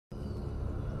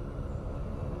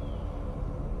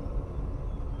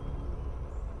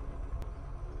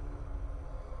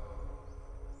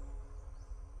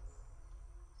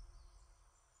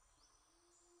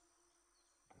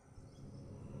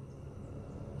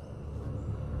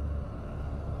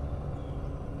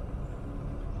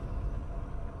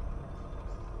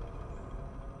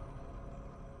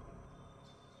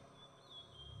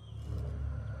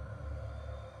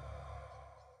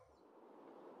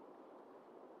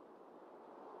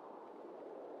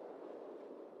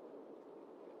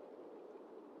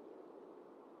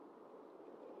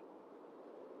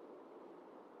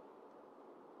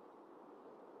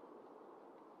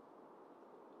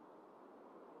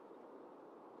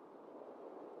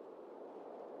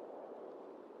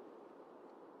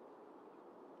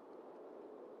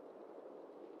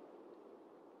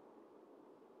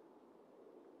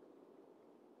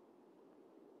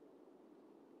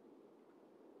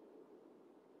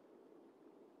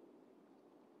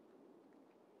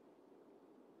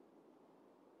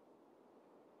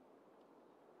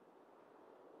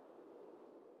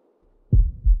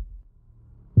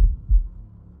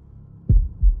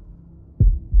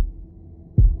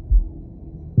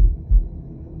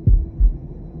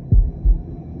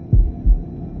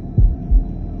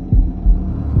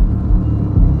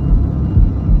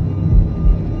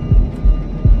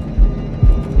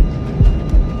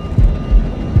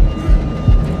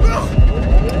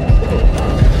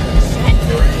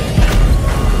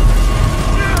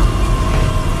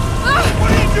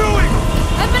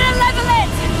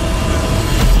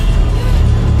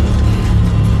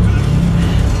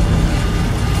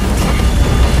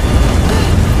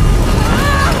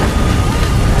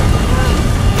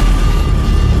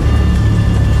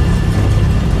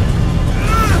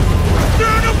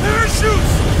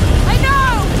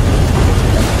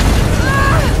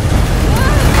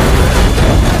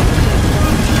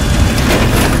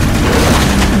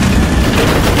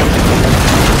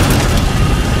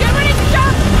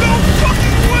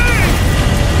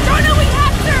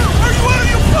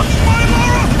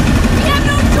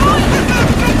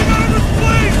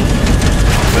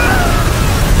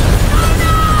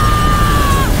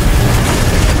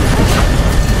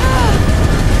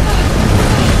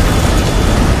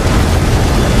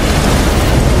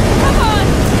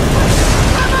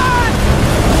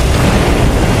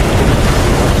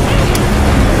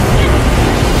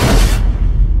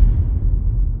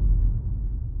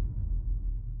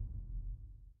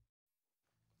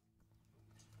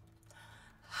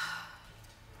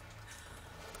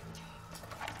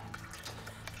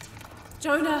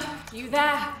Jonah, you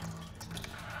there?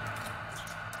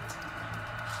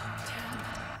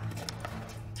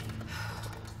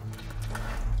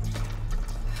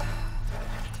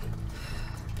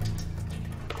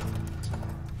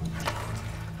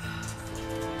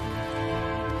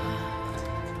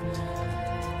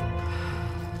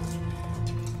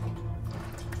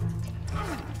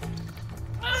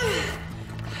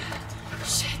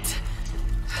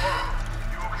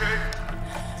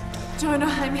 Jonah,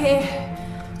 I'm here.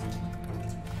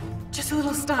 Just a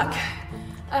little stuck.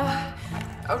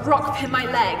 A rock pinned my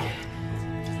leg.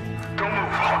 Don't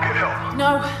move, I'll get help.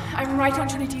 No, I'm right on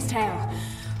Trinity's tail.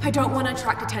 I don't want to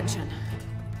attract attention.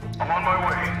 I'm on my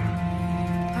way.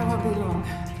 I won't be long.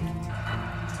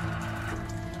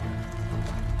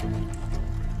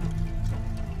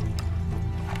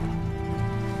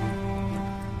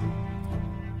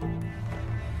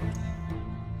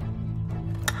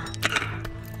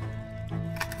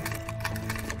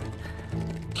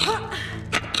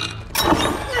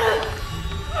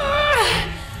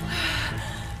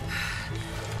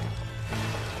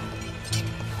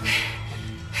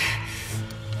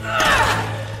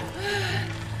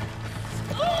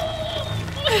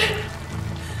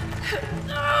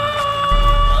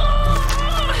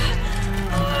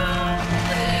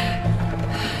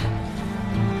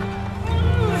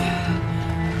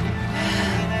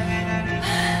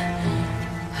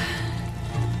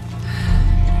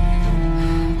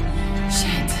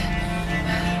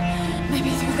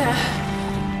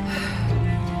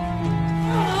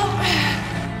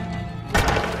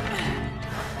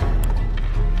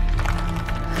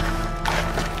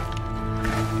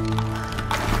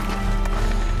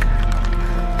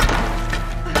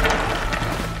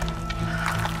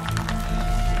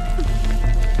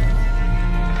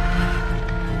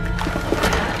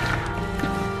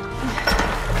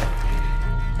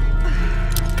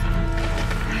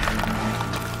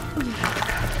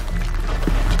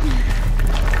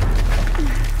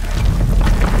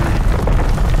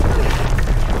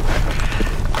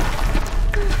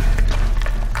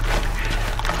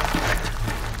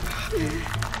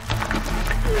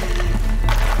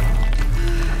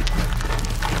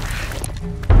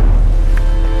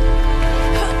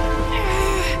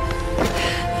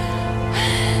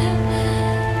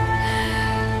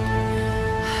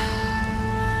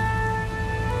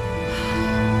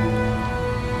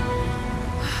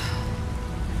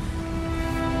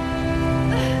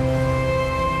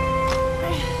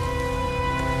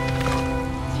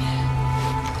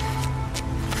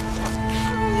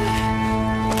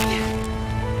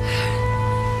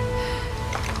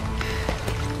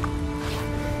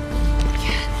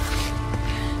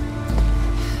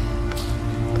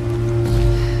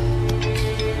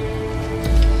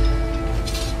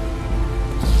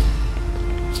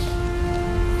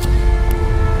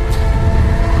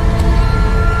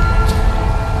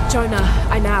 Jonah,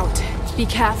 I'm out. Be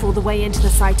careful, the way into the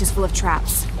site is full of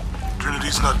traps.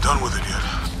 Trinity's not done with it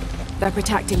yet. They're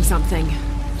protecting something.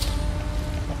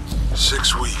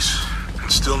 6 weeks, and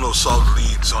still no solid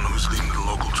leads on who's leading the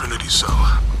local Trinity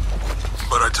cell.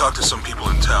 But I talked to some people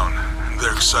in town, and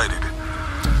they're excited.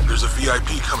 There's a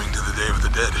VIP coming to the Day of the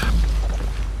Dead.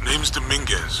 Name's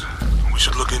Dominguez. We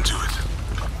should look into it.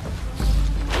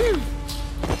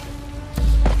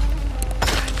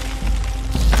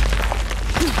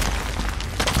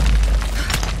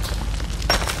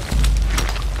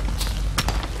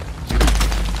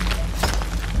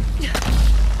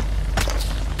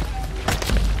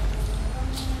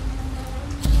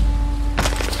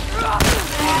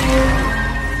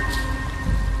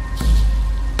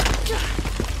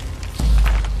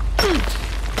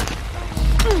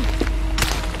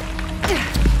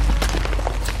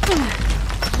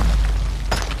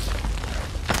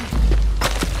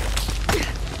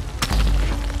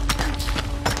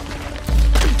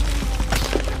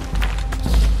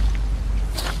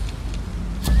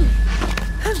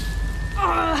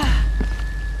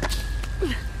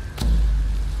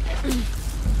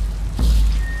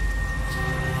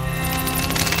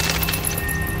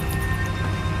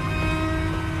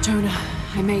 Jonah,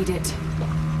 I made it.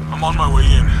 I'm on my way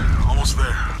in. Almost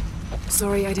there.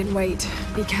 Sorry I didn't wait.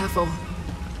 Be careful.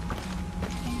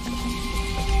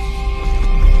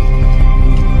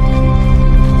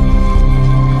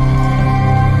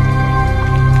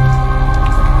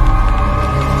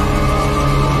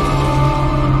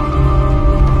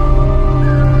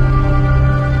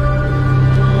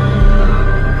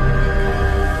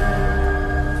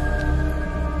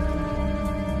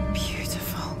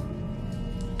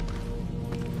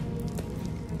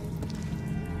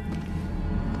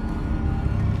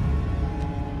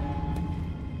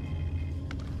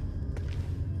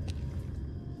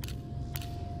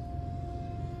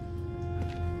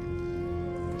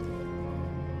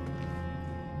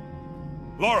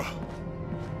 Laura!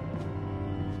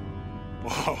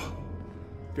 Wow.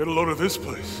 Get a load of this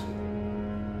place.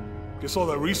 Guess all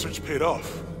that research paid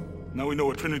off. Now we know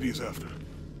what Trinity is after.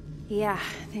 Yeah,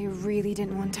 they really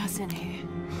didn't want us in here.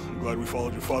 I'm glad we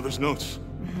followed your father's notes.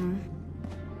 Mm-hmm.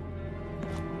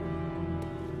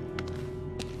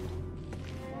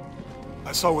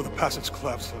 I saw where the passage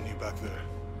collapsed on you back there.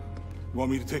 You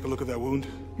want me to take a look at that wound?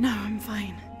 No, I'm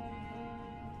fine.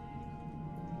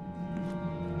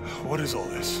 What is all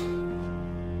this?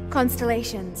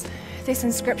 Constellations. This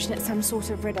inscription is some sort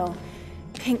of riddle.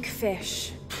 Pink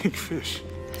fish. Pink fish?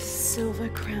 The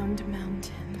silver-crowned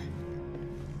mountain.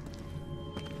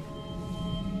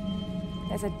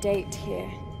 There's a date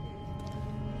here.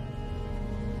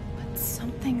 But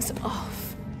something's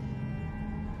off.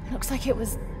 It looks like it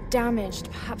was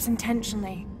damaged, perhaps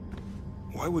intentionally.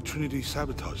 Why would Trinity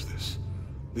sabotage this?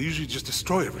 They usually just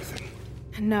destroy everything.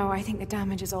 No, I think the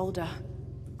damage is older.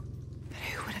 But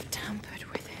who would have tampered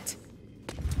with it?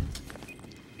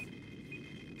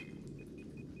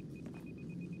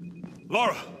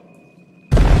 Laura!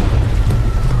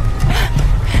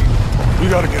 We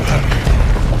gotta get out of here.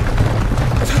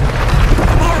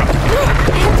 Laura!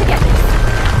 I have to get this.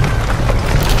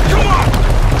 Come on!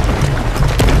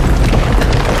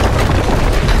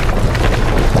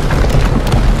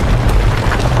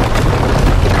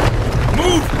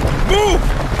 Move! Move!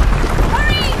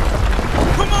 Hurry!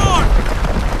 Come on!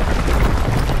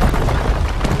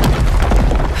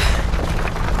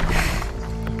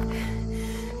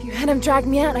 If you hadn't dragged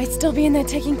me out, I'd still be in there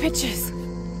taking pictures.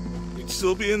 You'd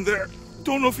still be in there.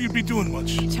 Don't know if you'd be doing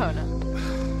much. Don't know.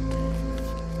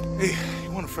 Hey,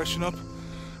 you want to freshen up?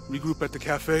 Regroup at the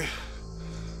cafe?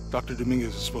 Dr.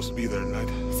 Dominguez is supposed to be there tonight.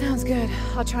 Sounds good.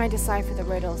 I'll try and decipher the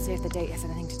riddle, see if the date has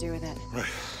anything to do with it. Right.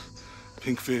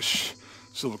 Pink fish,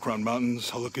 Silver Crown Mountains,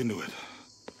 I'll look into it.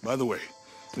 By the way,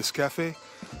 this cafe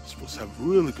is supposed to have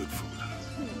really good food.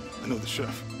 I know the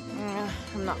chef.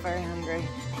 I'm not very hungry.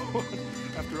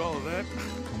 After all of that,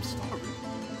 I'm starving.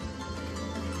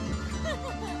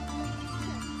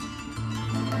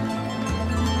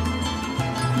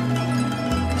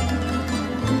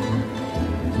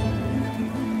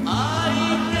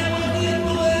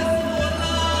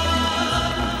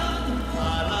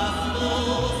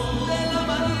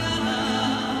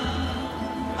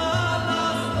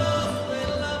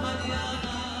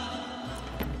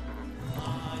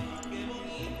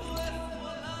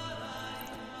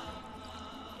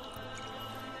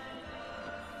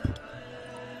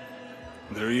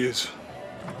 There he is.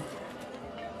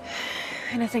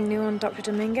 Anything new on Dr.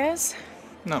 Dominguez?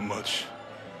 Not much.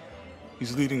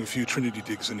 He's leading a few Trinity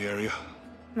digs in the area.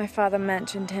 My father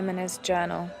mentioned him in his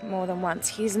journal more than once.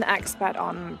 He's an expert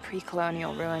on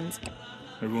pre-colonial ruins.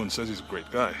 Everyone says he's a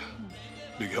great guy.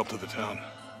 Big help to the town.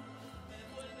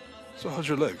 So how's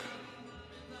your leg?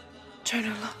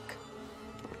 Jonah, look.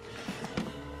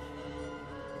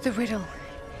 The riddle.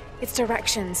 Its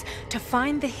directions. To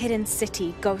find the hidden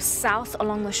city, go south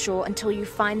along the shore until you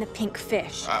find the pink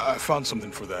fish. I found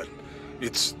something for that.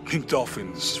 It's pink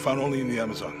dolphins, found only in the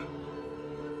Amazon.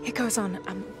 It goes on.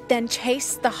 Then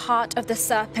chase the heart of the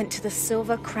serpent to the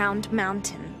silver-crowned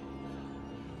mountain.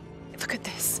 Look at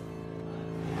this.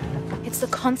 It's the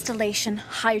constellation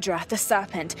Hydra, the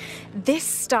serpent. This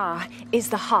star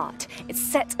is the heart. It's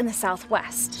set in the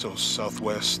southwest. So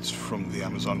southwest from the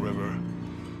Amazon River.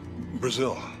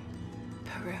 Brazil.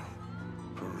 Peru.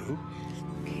 Peru?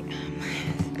 Okay,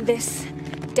 this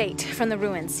date from the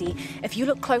ruins, see? If you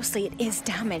look closely, it is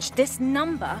damaged. This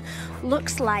number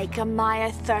looks like a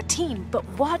Maya 13, but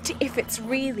what if it's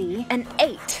really an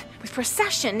 8? With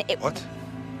precession, it... What?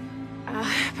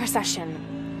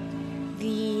 Precession.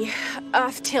 The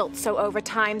Earth tilts, so over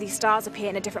time, these stars appear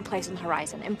in a different place on the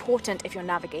horizon. Important if you're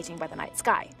navigating by the night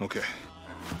sky. Okay.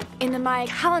 In the Maya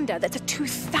calendar, that's a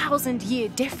 2,000-year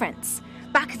difference.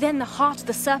 Back then, the heart of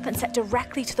the serpent set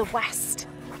directly to the west.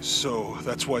 So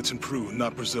that's why it's in Peru,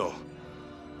 not Brazil.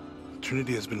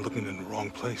 Trinity has been looking in the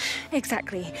wrong place.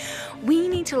 Exactly. We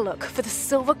need to look for the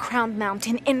silver-crowned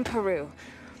mountain in Peru.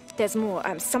 There's more.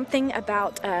 Something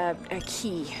about a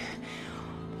key.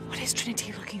 What is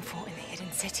Trinity looking for in the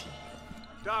hidden city?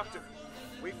 Doctor,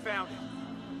 we found him.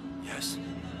 Yes.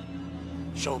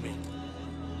 Show me.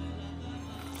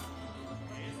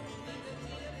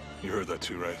 You heard that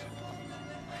too, right?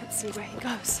 Let's see where he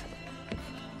goes.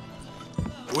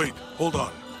 Wait, hold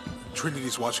on.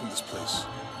 Trinity's watching this place.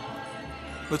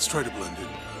 Let's try to blend in.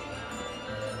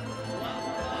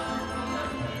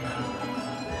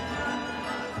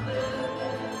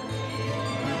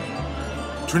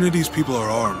 Trinity's people are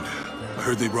armed. I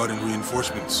heard they brought in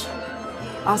reinforcements.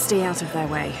 I'll stay out of their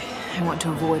way. I want to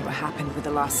avoid what happened with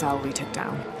the last cell we took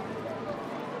down.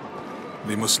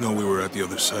 They must know we were at the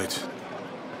other site.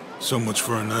 So much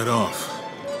for a night off.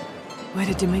 Where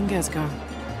did Dominguez go?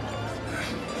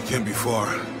 He can't be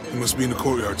far. He must be in the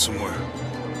courtyard somewhere.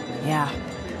 Yeah.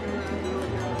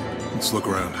 Let's look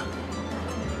around.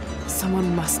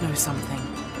 Someone must know something.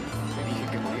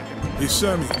 Hey,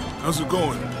 Sammy, how's it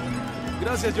going?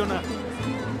 Gracias, Jonah.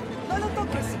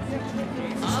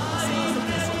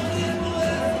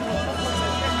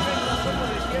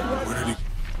 Where did he...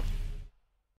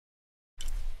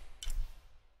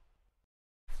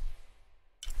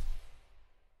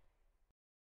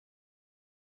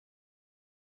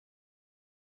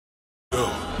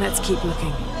 go? Let's keep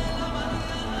looking.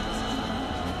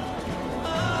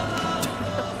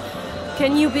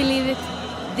 Can you believe it?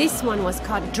 This one was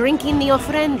caught drinking the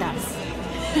ofrendas.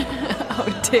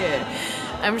 Oh dear.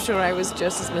 I'm sure I was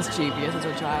just as mischievous as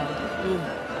a child.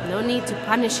 No need to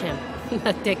punish him.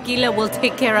 The tequila will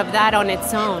take care of that on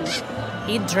its own.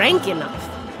 He drank enough.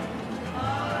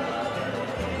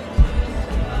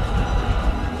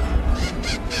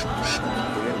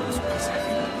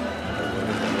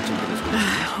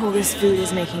 All this food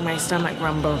is making my stomach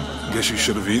rumble. Guess you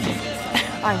should have eaten.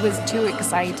 I was too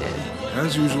excited.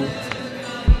 As usual.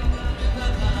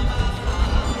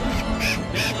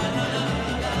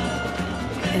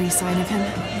 Any sign of him?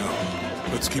 No.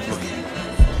 Let's keep looking.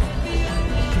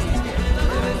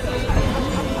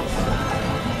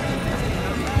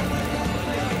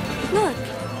 Look,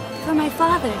 for my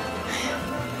father.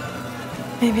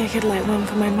 Maybe I could light one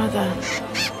for my mother.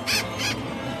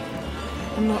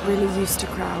 I'm not really used to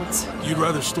crowds. You'd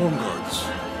rather storm guards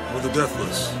or the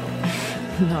deathless?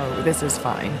 No, this is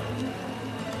fine.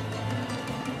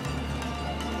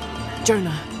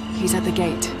 Jonah, he's at the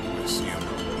gate. I see him.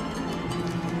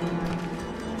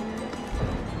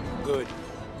 Good.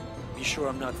 Be sure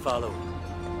I'm not followed.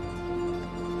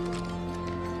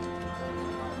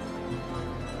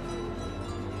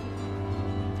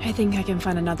 I think I can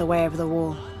find another way over the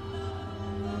wall.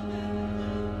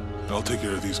 I'll take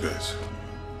care of these guys.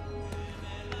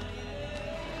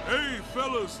 Hey,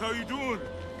 fellas, how you doing?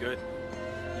 Good.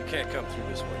 You can't come through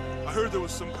this way. I heard there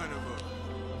was some kind of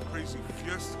a crazy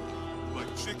fiesta, like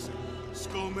chicks in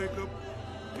skull makeup.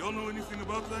 Y'all know anything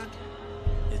about that?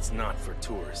 It's not for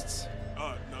tourists.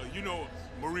 No, you know,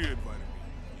 Maria invited me.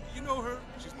 You know her?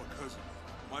 She's my cousin.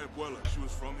 My abuela, she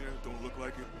was from here, don't look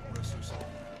like it, rest her soul.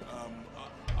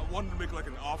 I wanted to make like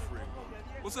an offering.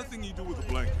 What's that thing you do with the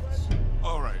blankets?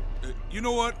 All right, you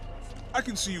know what? I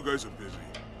can see you guys are busy.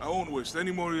 I won't waste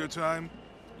any more of your time.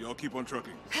 Y'all keep on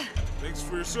trucking. Thanks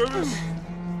for your service.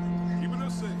 Keeping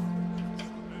us safe.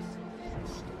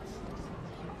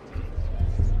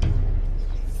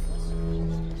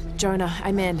 Jonah,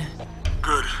 I'm in.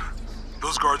 Good.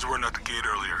 Those guards weren't at the gate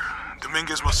earlier.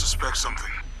 Dominguez must suspect something.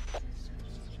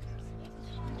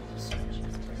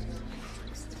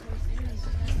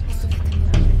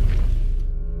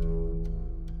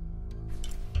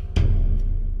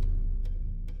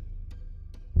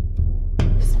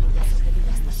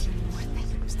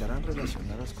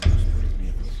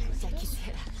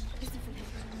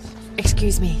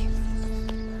 Excuse me.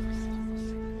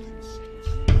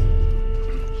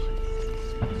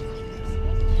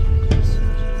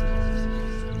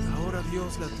 Ahora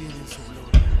Dios la tiene en su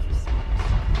gloria.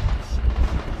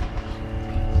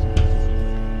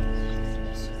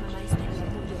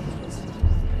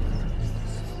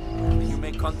 You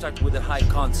make contact with the High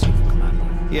Consul, Commander.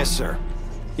 Yes, sir.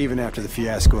 Even after the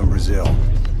fiasco in Brazil.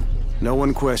 No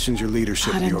one questions your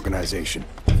leadership of the organization.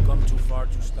 You've come too far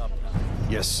to stop now.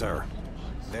 Yes, sir.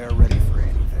 They're ready for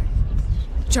anything.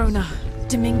 Jonah,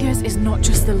 Dominguez is not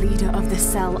just the leader of the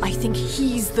cell. I think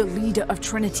he's the leader of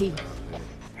Trinity.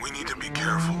 We need to be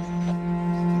careful.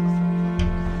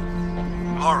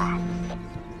 Laura.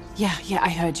 Yeah, I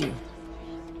heard you.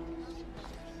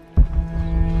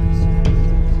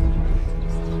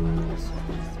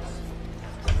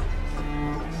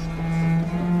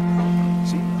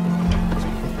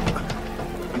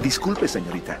 Disculpe,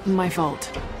 señorita. My fault.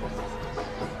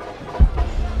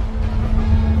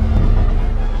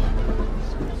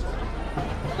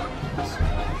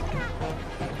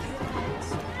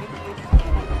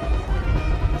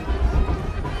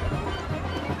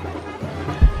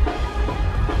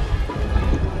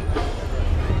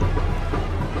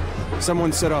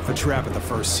 Someone set off a trap at the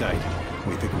first site.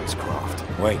 We think it was Croft.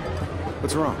 Wait.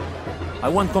 What's wrong? I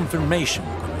want confirmation,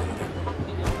 Commander.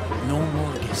 No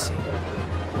more guessing.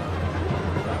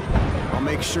 I'll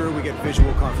make sure we get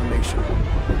visual confirmation.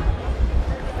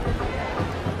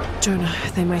 Jonah,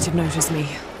 they might have noticed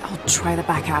me. I'll try the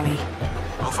back alley.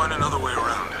 I'll find another way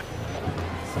around.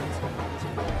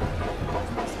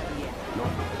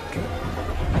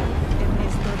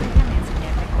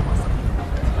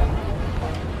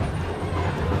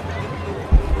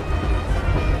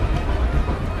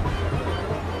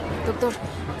 Doctor.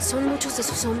 Son muchos de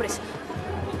sus hombres.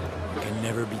 Can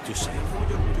never be too safe.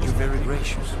 You're very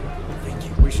gracious. Thank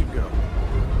you. We should go.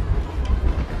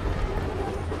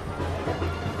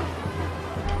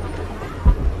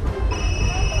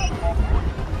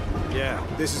 Yeah,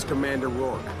 this is Commander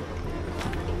Rourke.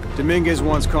 Dominguez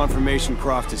wants confirmation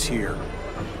Croft is here.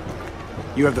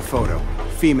 You have the photo.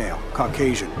 Female,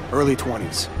 Caucasian, early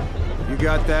 20s. You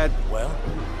got that? Well,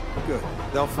 Good.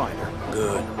 They'll find her.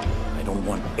 good. I don't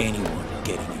want anyone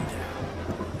getting in there.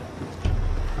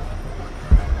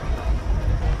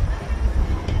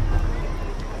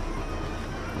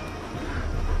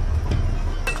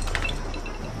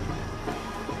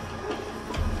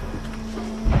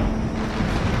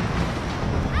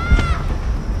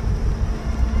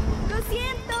 ¡Lo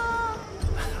siento!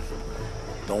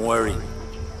 Don't worry.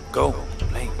 Go,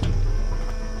 play.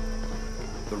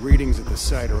 The readings at the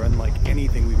site are unlike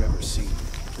anything we've ever seen.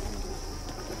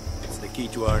 It's the key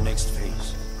to our next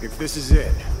phase. If this is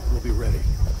it, we'll be ready.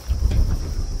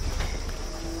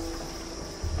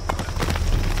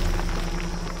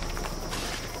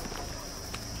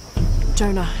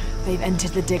 Jonah, they've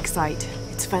entered the dig site.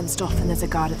 It's fenced off and there's a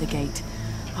guard at the gate.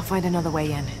 I'll find another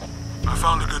way in. I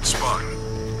found a good spot.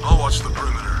 I'll watch the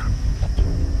perimeter.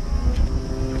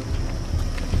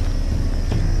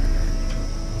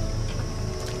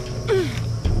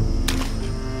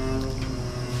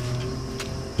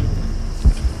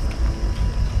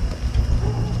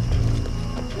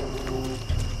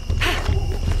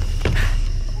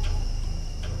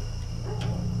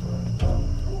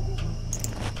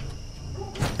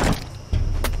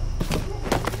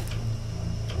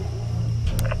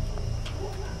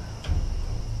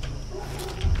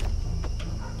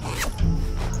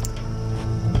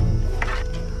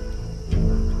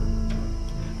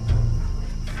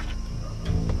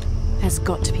 There's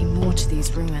got to be more to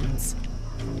these ruins.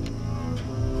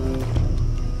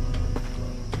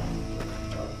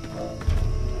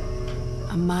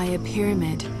 A Maya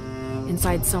pyramid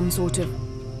inside some sort of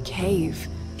cave.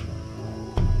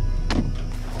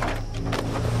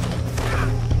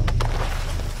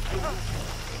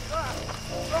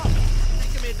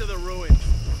 Take him into the ruins.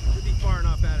 Should be far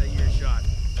enough out of earshot.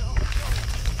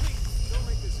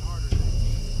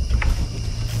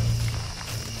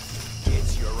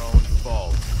 It's your own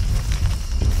fault.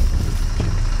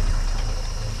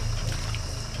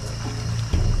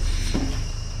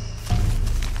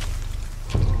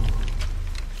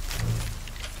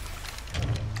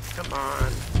 Come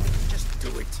on, just do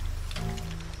it.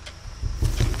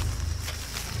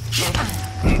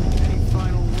 Any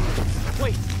final words?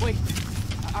 Wait.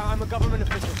 I'm a government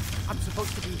official. I'm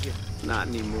supposed to be here. Not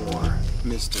anymore,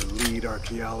 Mr. Lead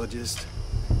Archaeologist.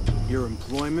 Your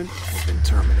employment has been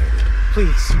terminated.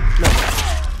 Please, no.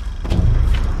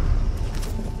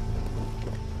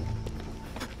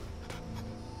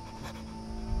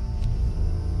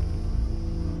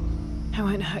 I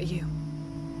won't hurt you.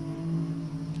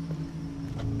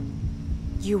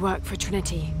 You work for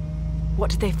Trinity. What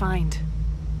did they find?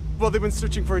 Well, they've been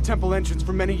searching for a temple entrance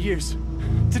for many years.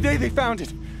 Today they found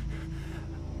it.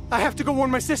 I have to go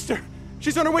warn my sister.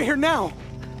 She's on her way here now.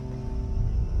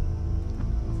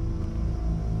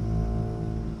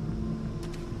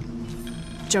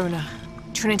 Jonah,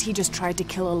 Trinity just tried to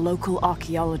kill a local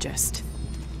archaeologist.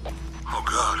 Oh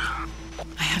God.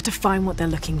 I have to find what they're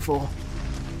looking for.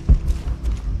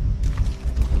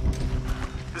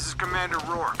 This is Commander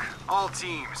Rourke. All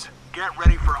teams, get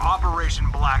ready for Operation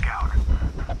Blackout.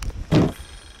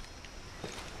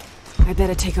 I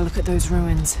better take a look at those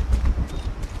ruins.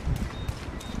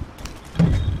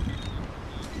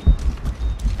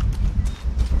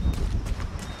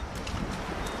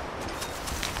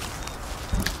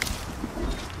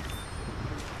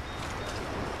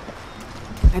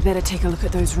 I better take a look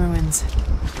at those ruins.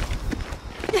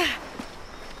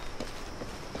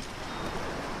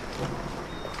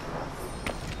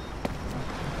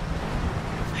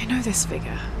 I know this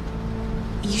figure.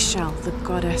 Ishal, the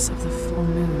goddess of the full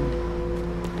moon.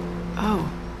 Oh,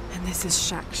 and this is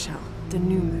Shakshal, the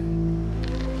new moon.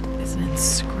 There's an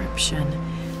inscription.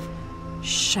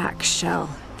 Shakshal,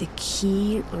 the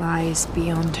key lies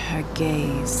beyond her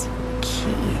gaze.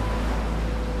 Key.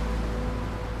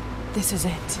 This is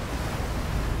it.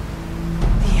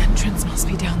 The entrance must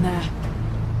be down there.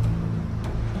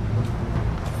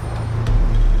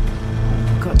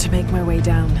 Got to make my way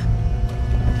down.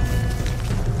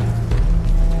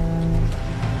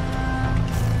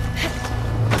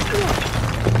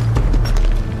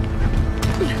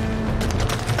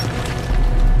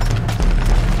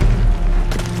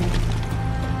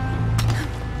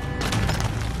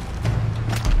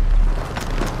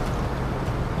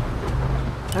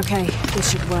 Okay,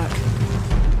 this should work.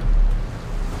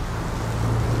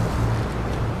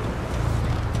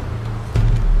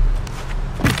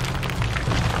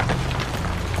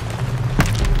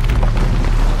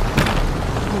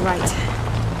 All right.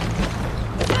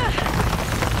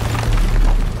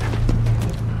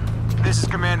 This is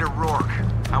Commander Rourke.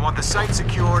 I want the site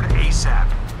secured ASAP.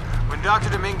 When Dr.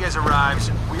 Dominguez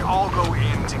arrives, we all go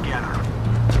in together.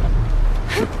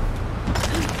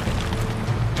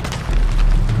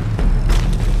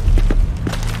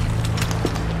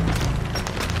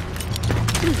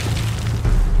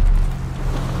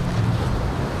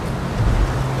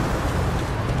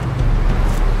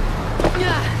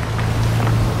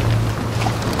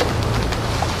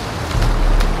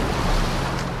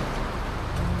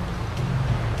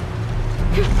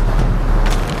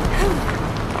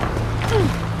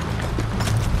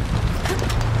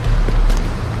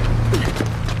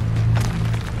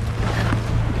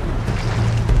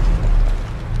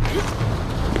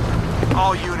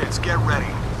 All units, get ready.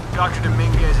 Dr.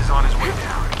 Dominguez is on his way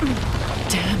down.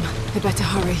 Damn, I better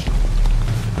hurry.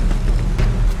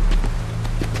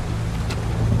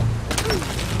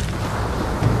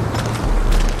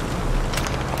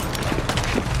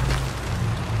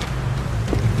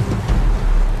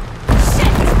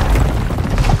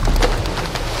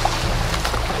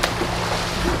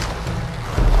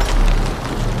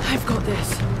 I've got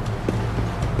this.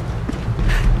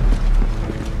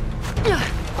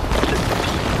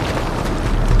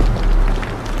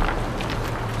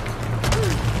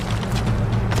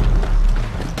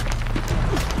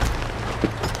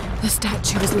 The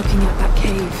statue was looking at that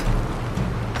cave.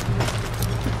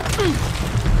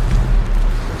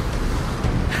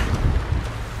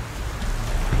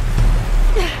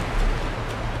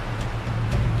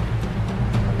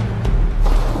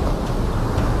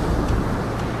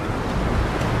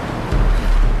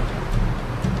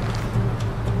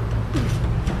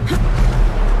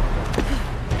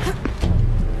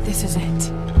 This is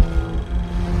it.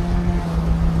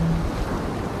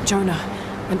 Jonah,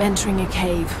 I'm entering a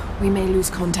cave. We may lose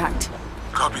contact.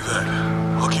 Copy that.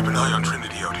 I'll keep an eye on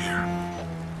Trinity out here.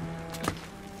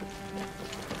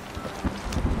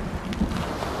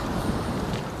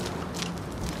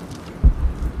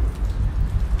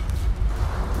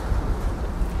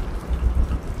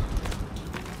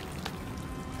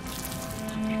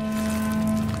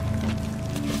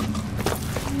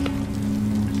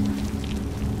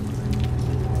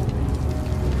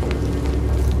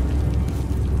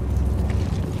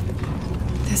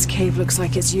 This cave looks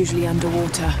like it's usually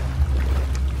underwater.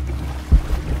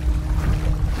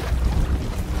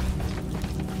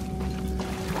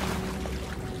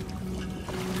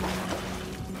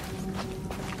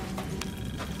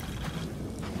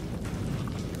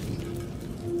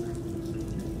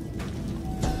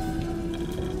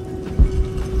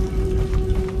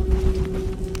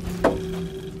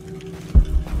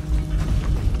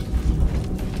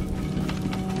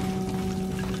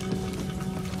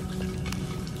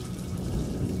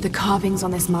 The carvings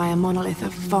on this Maya monolith are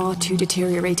far too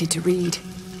deteriorated to read.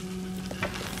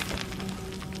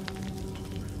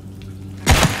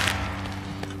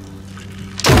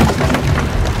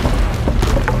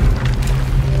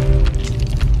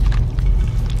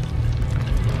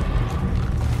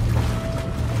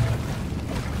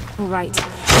 All right.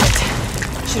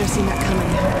 Should have seen that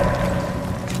coming.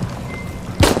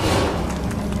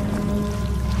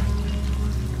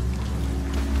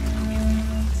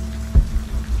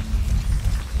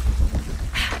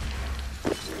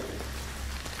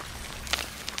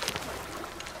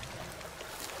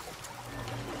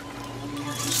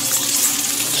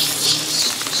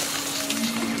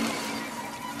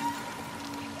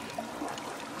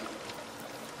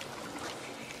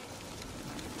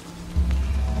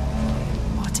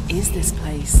 Is this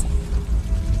place?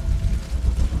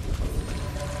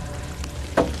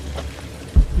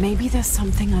 Maybe there's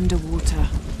something underwater.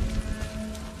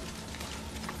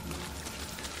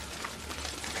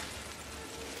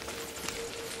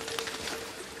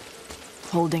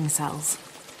 Holding cells.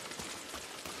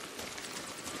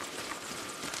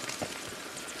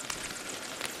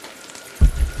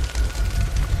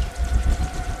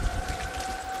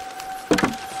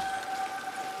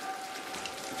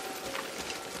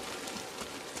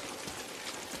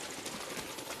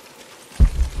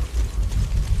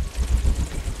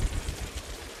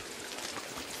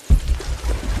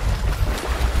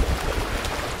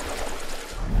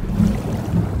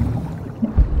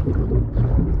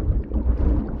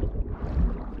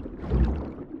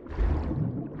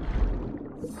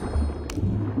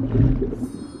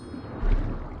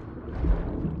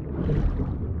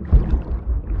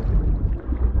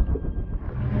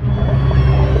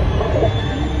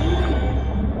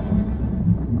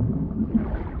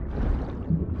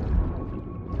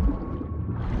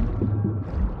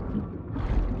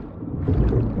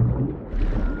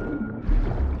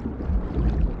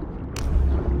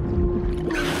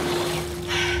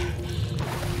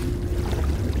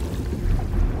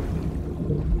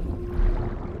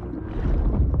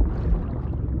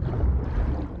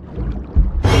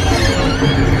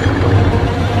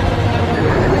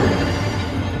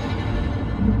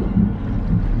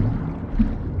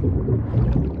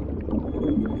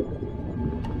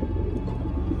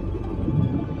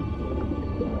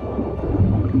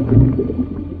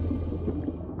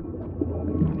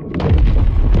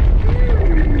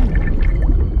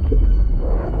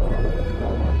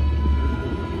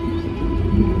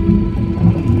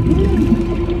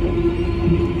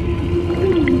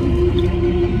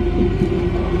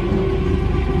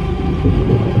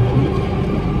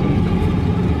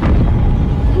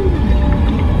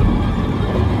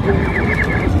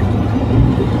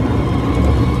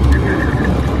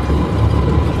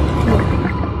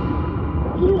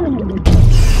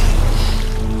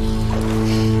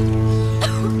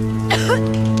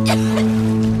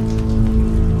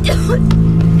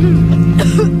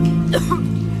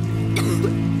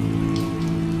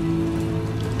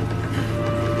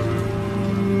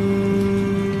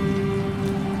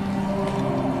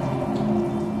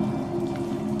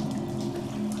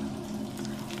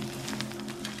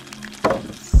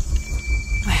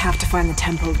 find the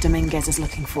temple Dominguez is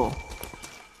looking for.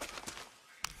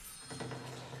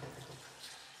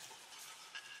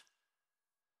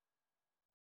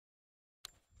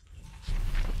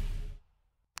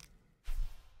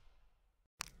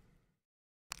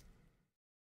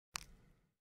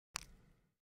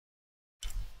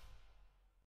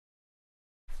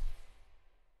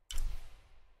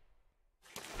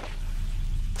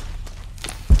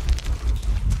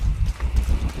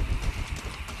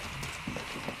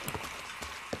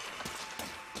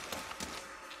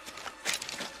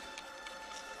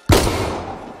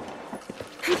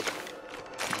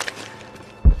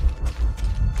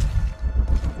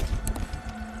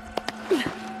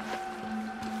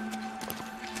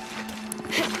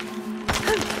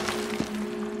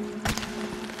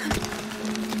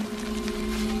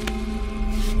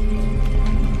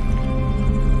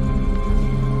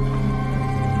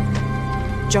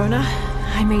 Jonah,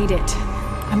 I made it.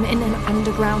 I'm in an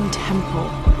underground temple.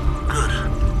 Good.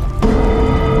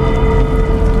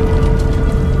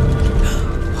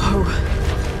 Whoa.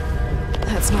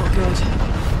 That's not good.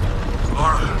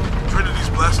 Lara, Trinity's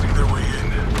blasting their way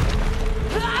in.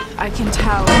 I can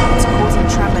tell. It's causing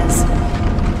tremors.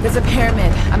 There's a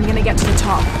pyramid. I'm gonna get to the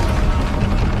top.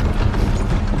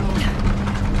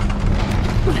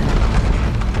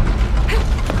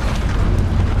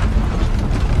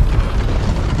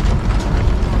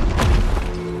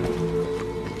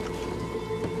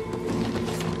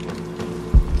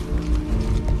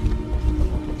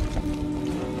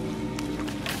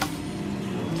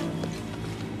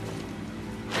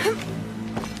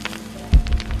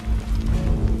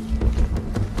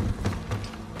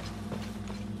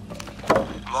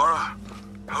 Lara,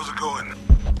 how's it going?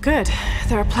 Good.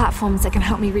 There are platforms that can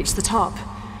help me reach the top.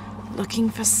 Looking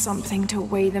for something to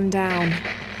weigh them down.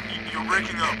 You're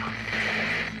breaking up.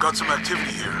 Got some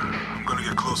activity here. I'm gonna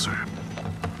get closer.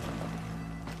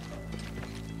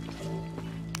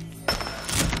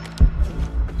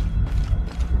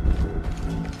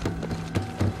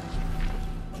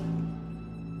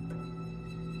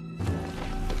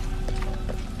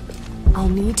 I'll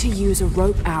need to use a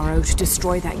rope arrow to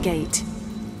destroy that gate.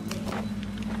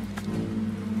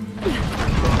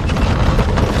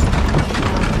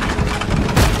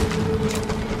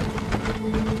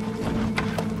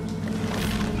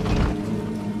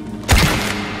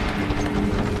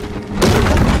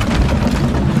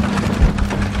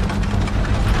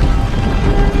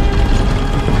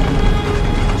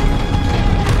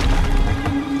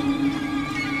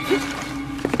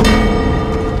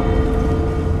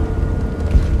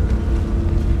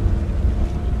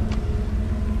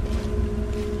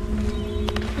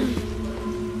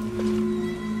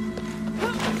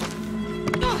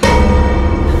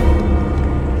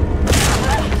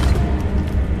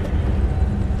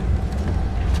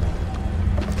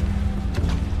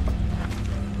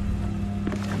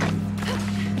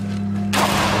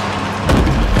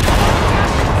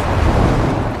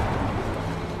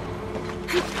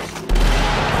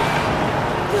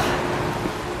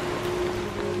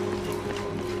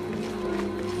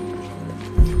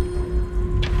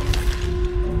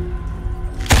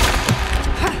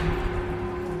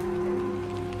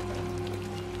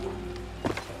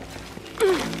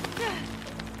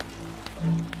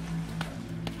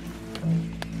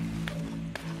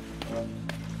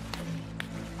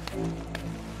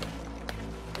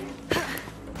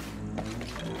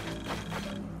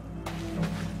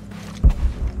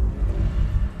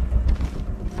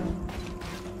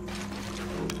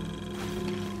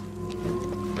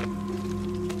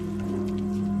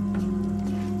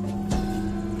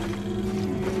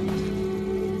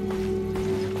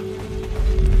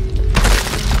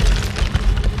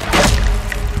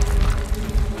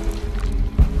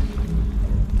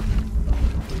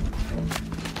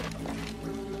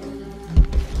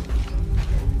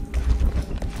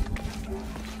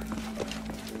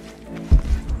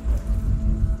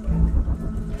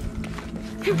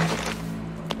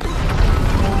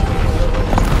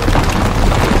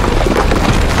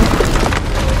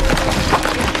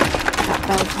 That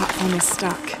bell platform is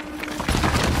stuck.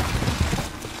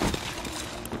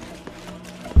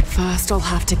 First, I'll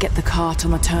have to get the cart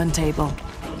on the turntable.